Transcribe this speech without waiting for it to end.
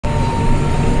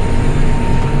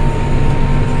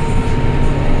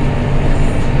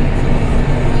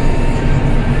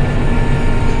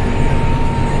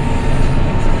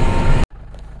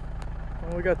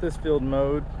We got this field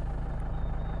mowed.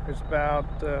 There's about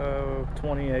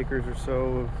 20 acres or so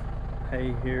of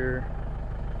hay here.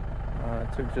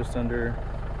 It took just under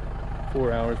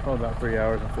 4 hours, probably about 3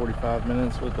 hours and 45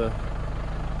 minutes with the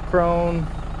Krohn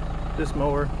disc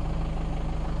mower,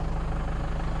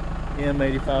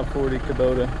 M8540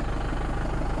 Kubota.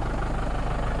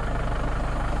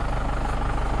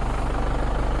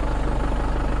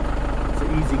 It's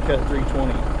an easy cut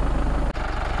 320.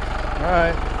 All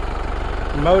right.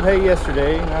 Mowed hay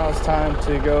yesterday. Now it's time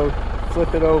to go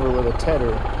flip it over with a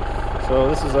tedder. So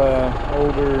this is a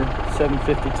older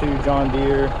 752 John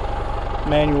Deere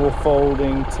manual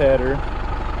folding tedder.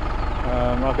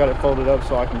 I've got it folded up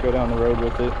so I can go down the road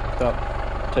with it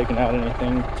without taking out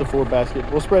anything. It's a 4-basket.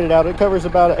 We'll spread it out. It covers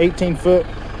about an 18-foot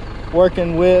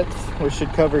working width, which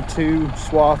should cover 2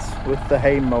 swaths with the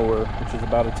hay mower, which is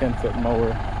about a 10-foot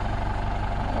mower.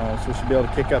 So we should be able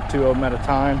to kick up 2 of them at a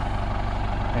time.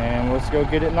 And let's go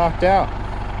get it knocked out.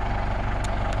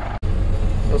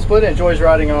 So Split enjoys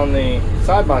riding on the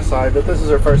side-by-side, but this is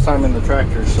her first time in the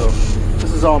tractor, so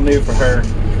this is all new for her.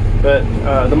 But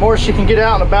the more she can get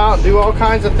out and about, do all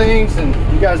kinds of things, and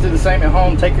you guys do the same at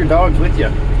home, take your dogs with you.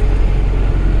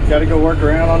 You gotta go work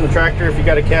around on the tractor. If you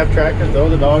got a cab tractor, throw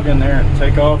the dog in there and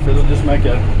take off. It'll just make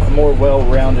a more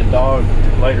well-rounded dog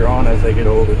later on as they get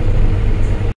older.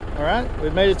 All right,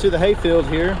 we've made it to the hay field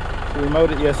here. We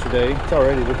mowed it yesterday. It's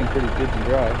already looking pretty good and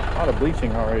dry. A lot of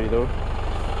bleaching already though.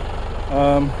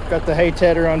 Got the hay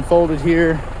tedder unfolded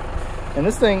here. And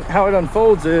this thing, how it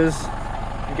unfolds is,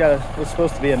 you got what's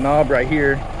supposed to be a knob right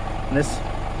here. And this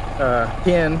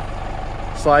pin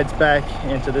slides back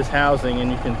into this housing and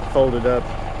you can fold it up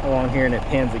along here and it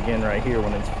pins again right here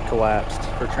when it's collapsed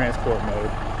for transport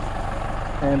mode.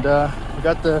 And we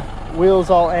got the wheels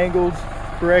all angled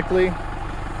correctly.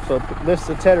 So it lifts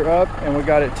the tedder up and we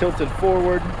got it tilted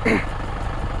forward to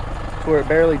where it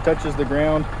barely touches the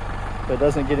ground, so it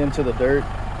doesn't get into the dirt,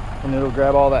 and it'll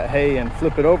grab all that hay and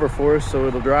flip it over for us so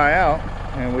it'll dry out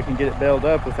and we can get it baled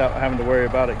up without having to worry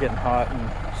about it getting hot and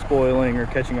spoiling or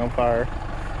catching on fire.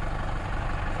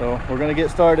 So we're gonna get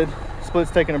started.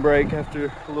 Split's taking a break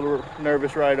after a little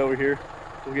nervous ride over here.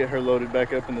 We'll get her loaded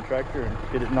back up in the tractor and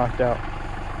get it knocked out.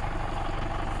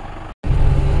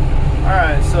 All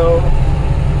right, so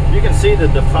you can see the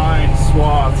defined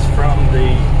swaths from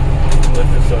the,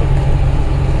 lift this up,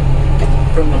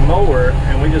 from the mower,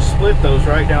 and we just split those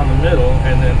right down the middle,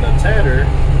 and then the tedder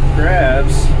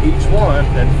grabs each one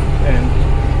and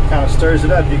kind of stirs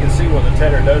it up. You can see what the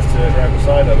tedder does to it right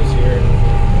beside of us here,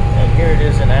 and here it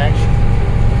is in action.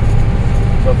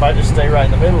 So if I just stay right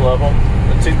in the middle of them,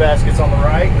 the 2 baskets on the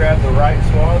right grab the right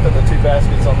swath, and the 2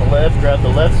 baskets on the left grab the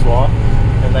left swath,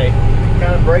 and they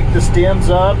kind of break the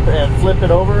stems up and flip it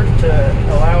over to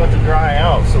allow it to dry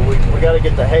out. So we got to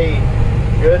get the hay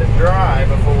good and dry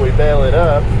before we bale it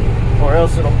up, or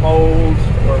else it'll mold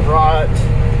or rot,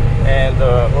 and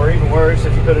or even worse,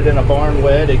 if you put it in a barn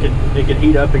wet, it could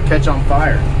heat up and catch on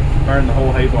fire, burn the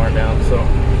whole hay barn down. So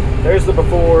there's the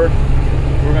before.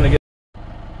 We're gonna get.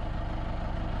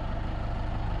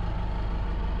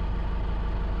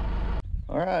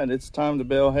 All right, it's time to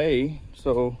bale hay.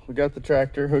 So we got the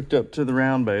tractor hooked up to the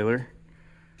round baler.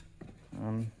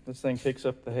 This thing picks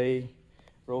up the hay,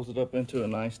 rolls it up into a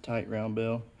nice tight round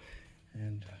bale,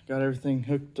 and got everything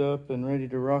hooked up and ready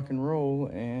to rock and roll,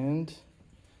 and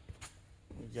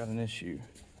we've got an issue.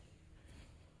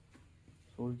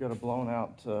 So we've got a blown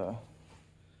out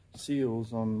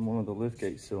seals on one of the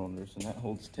liftgate cylinders, and that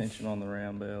holds tension on the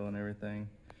round bale and everything.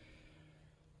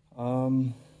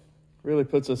 Really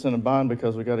puts us in a bind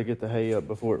because we got to get the hay up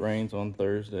before it rains on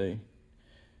Thursday,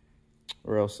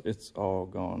 or else it's all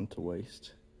gone to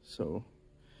waste. So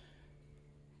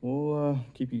we'll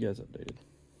keep you guys updated.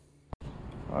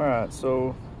 All right,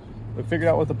 so we figured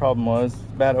out what the problem was.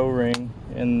 Bad O-ring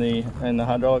in the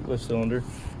hydraulic lift cylinder.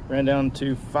 Ran down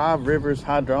to 5 Rivers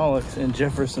Hydraulics in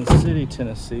Jefferson City,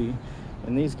 Tennessee,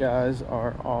 and these guys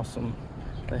are awesome.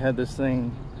 They had this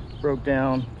thing broke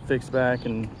down, fixed back,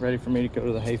 and ready for me to go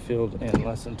to the hayfield in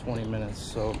less than 20 minutes.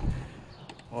 So,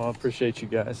 well, I appreciate you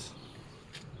guys.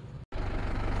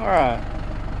 All right,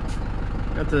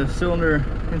 got the cylinder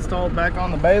installed back on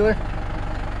the baler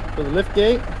for the lift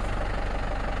gate.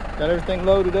 Got everything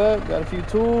loaded up, got a few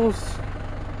tools.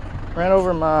 Ran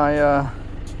over my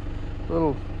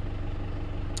little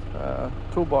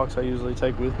toolbox I usually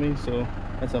take with me, so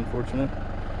that's unfortunate.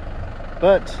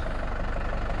 But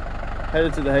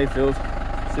headed to the hayfield,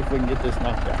 see if we can get this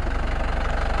knocked out.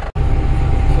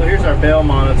 So here's our bale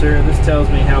monitor. This tells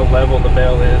me how level the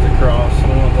bale is across.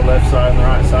 We want the left side and the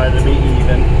right side to be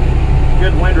even.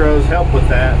 good windrows help with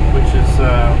that, which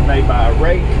is made by a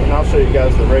rake, and I'll show you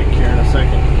guys the rake here in a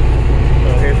second.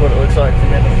 So here's what it looks like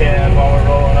from in the can while we're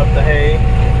rolling up the hay.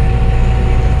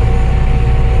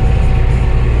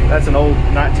 That's an old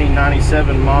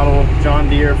 1997 model John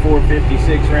Deere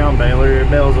 456 round baler. It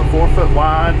bales a 4 foot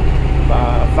wide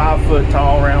by a 5 foot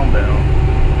tall round bale,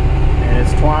 and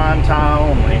it's twine tie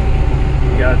only.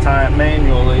 You got to tie it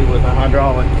manually with a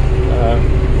hydraulic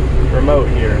remote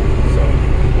here, so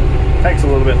it takes a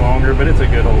little bit longer, but it's a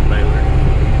good old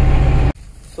baler.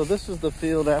 So this is the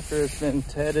field after it's been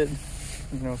tedded,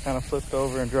 you know, kind of flipped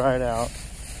over and dried out,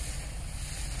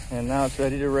 and now it's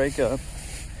ready to rake up.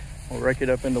 We'll rake it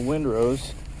up into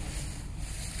windrows,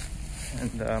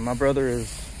 and my brother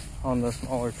is on the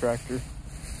smaller tractor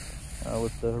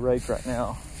with the rake right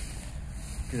now.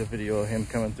 Get a video of him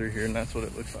coming through here, and that's what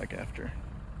it looks like after.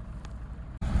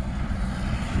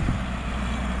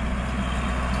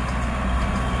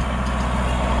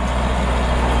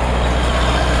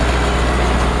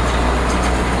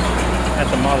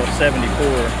 That's a model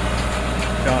 74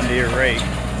 John Deere rake.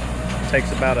 It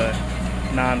takes about a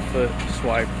 9 foot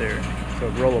swipe there. So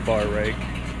a roller bar rake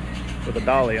with a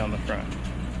dolly on the front.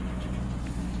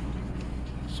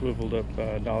 Swiveled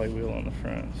up dolly wheel on the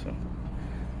front. So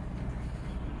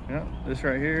yeah, this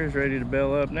right here is ready to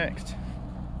bale up next.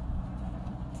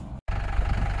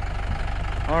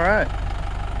 All right,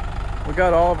 we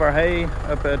got all of our hay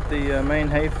up at the main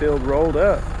hay field rolled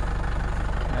up.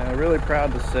 Really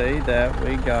proud to say that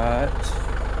we got,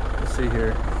 let's see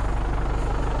here,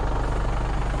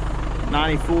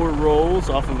 94 rolls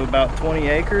off of about 20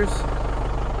 acres,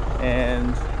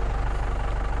 and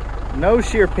no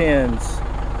shear pins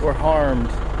were harmed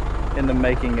in the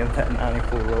making of that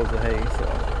 94 rolls of hay, so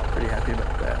pretty happy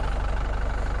about that.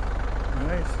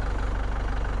 Nice.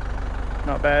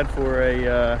 Not bad for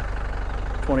a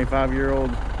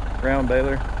 25-year-old round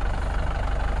baler.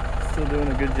 Still doing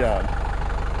a good job.